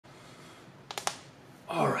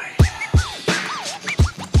All right.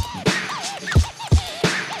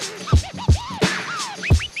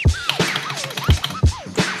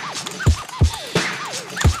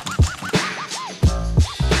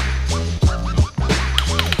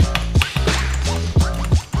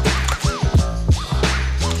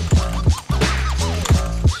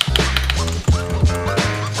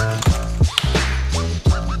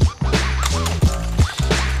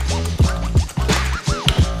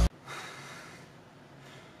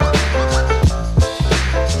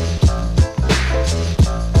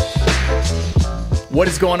 What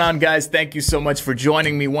is going on, guys? Thank you so much for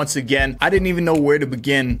joining me once again. I didn't even know where to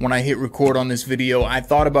begin when I hit record on this video. I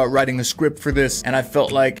thought about writing a script for this and I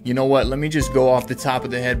felt like, you know what, let me just go off the top of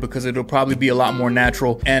the head because it'll probably be a lot more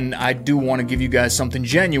natural, and I do want to give you guys something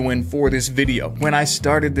genuine for this video. When I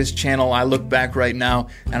started this channel, I look back right now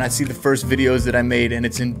and I see the first videos that I made and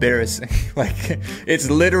it's embarrassing. Like, it's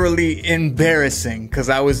literally embarrassing because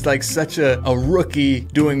I was like such a rookie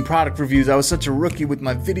doing product reviews. I was such a rookie with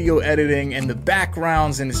my video editing and the background.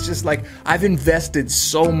 And it's just like, I've invested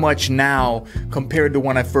so much now compared to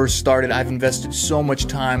when I first started. I've invested so much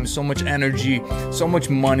time, so much energy, so much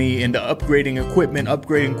money into upgrading equipment,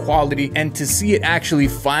 upgrading quality, and to see it actually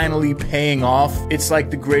finally paying off, it's like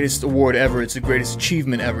the greatest award ever. It's the greatest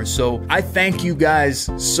achievement ever. So I thank you guys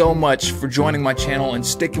so much for joining my channel and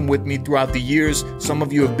sticking with me throughout the years. Some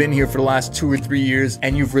of you have been here for the last 2 or 3 years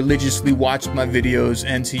and you've religiously watched my videos,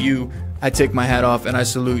 and to you, I take my hat off and I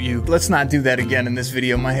salute you. Let's not do that again in this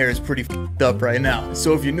video. My hair is pretty f***ed up right now.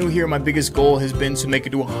 So if you're new here, my biggest goal has been to make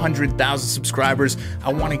it to 100,000 subscribers.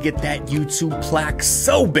 I want to get that YouTube plaque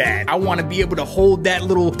so bad. I want to be able to hold that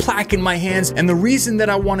little plaque in my hands. And the reason that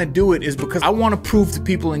I want to do it is because I want to prove to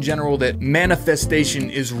people in general that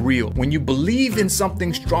manifestation is real. When you believe in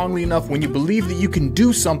something strongly enough, when you believe that you can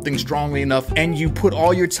do something strongly enough, and you put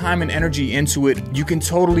all your time and energy into it, you can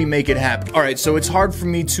totally make it happen. All right, so it's hard for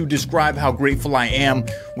me to describe how grateful I am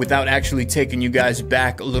without actually taking you guys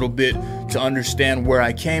back a little bit to understand where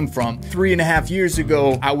I came from. 3.5 years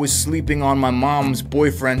ago, I was sleeping on my mom's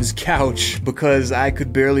boyfriend's couch because I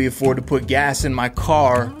could barely afford to put gas in my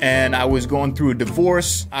car, and I was going through a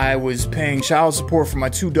divorce. I was paying child support for my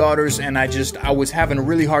 2 daughters, and I was having a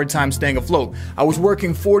really hard time staying afloat. I was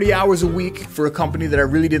working 40 hours a week for a company that I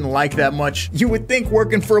really didn't like that much. You would think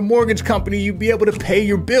working for a mortgage company, you'd be able to pay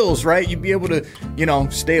your bills, right? You'd be able to, you know,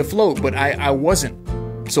 stay afloat. But I wasn't.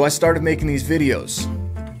 So I started making these videos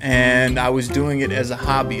and I was doing it as a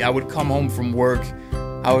hobby. I would come home from work.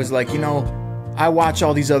 I was like, you know, I watch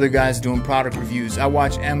all these other guys doing product reviews. I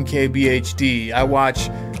watch MKBHD. I watch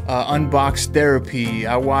Unbox Therapy.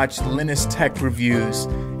 I watch Linus Tech reviews.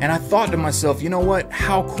 And I thought to myself, you know what?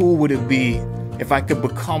 How cool would it be if I could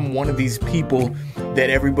become one of these people that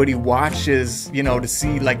everybody watches, you know, to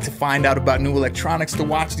see, like, to find out about new electronics, to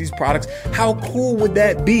watch these products? How cool would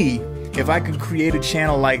that be if I could create a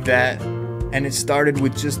channel like that? And it started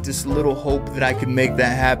with just this little hope that I could make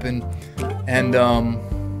that happen. And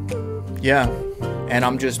yeah, and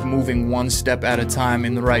I'm just moving one step at a time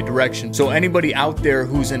in the right direction. So anybody out there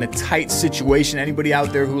who's in a tight situation, anybody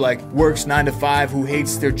out there who like works 9 to 5, who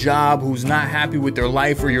hates their job, who's not happy with their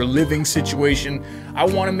life or your living situation, I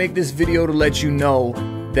want to make this video to let you know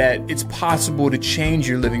that it's possible to change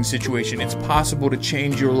your living situation. It's possible to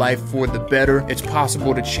change your life for the better. It's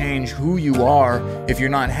possible to change who you are if you're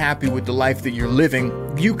not happy with the life that you're living.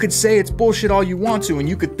 You could say it's bullshit all you want to, and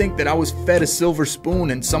you could think that I was fed a silver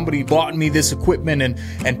spoon and somebody bought me this equipment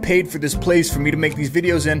and paid for this place for me to make these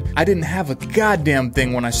videos in. I didn't have a goddamn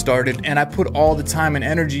thing when I started, and I put all the time and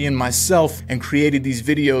energy in myself and created these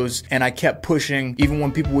videos, and I kept pushing even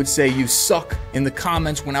when people would say you suck in the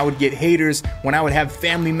comments, when I would get haters, when I would have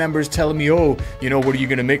family members telling me, oh, you know, what are you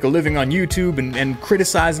gonna make a living on YouTube, and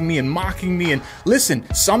criticizing me and mocking me. And listen,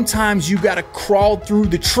 sometimes you gotta crawl through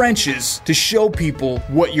the trenches to show people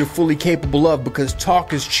what you're fully capable of, because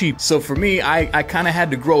talk is cheap. So for me, I kind of had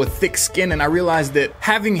to grow a thick skin, and I realized that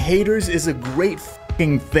having haters is a great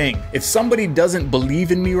thing. If somebody doesn't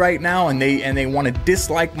believe in me right now and they want to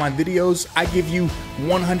dislike my videos, I give you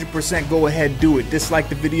 100% go ahead, do it. Dislike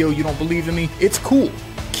the video, you don't believe in me, it's cool.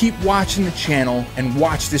 Keep watching the channel and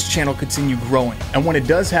watch this channel continue growing. And when it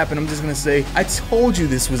does happen, I'm just gonna say, I told you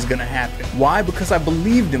this was gonna happen. Why? Because I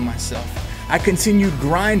believed in myself. I continued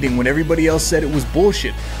grinding when everybody else said it was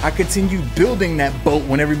bullshit. I continued building that boat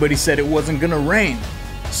when everybody said it wasn't gonna rain.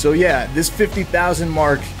 So yeah, this 50,000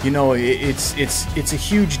 mark, you know, it's a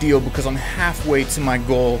huge deal because I'm halfway to my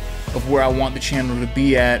goal of where I want the channel to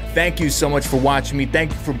be at. Thank you so much for watching me.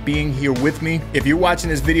 Thank you for being here with me. If you're watching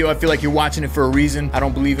this video, I feel like you're watching it for a reason. I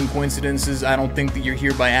don't believe in coincidences. I don't think that you're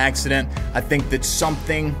here by accident. I think that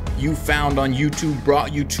something you found on YouTube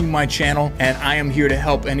brought you to my channel, and I am here to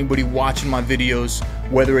help anybody watching my videos,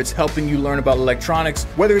 whether it's helping you learn about electronics,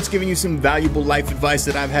 whether it's giving you some valuable life advice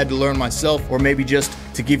that I've had to learn myself, or maybe just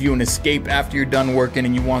to give you an escape after you're done working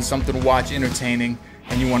and you want something to watch entertaining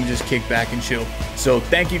and you want to just kick back and chill. So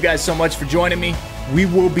thank you guys so much for joining me. We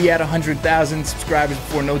will be at 100,000 subscribers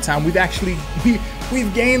before no time. We've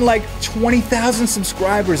gained like 20,000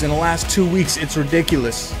 subscribers in the last 2 weeks. It's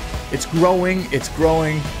ridiculous. It's growing, it's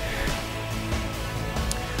growing.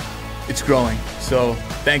 It's growing. So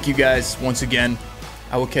thank you guys once again.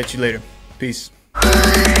 I will catch you later. Peace.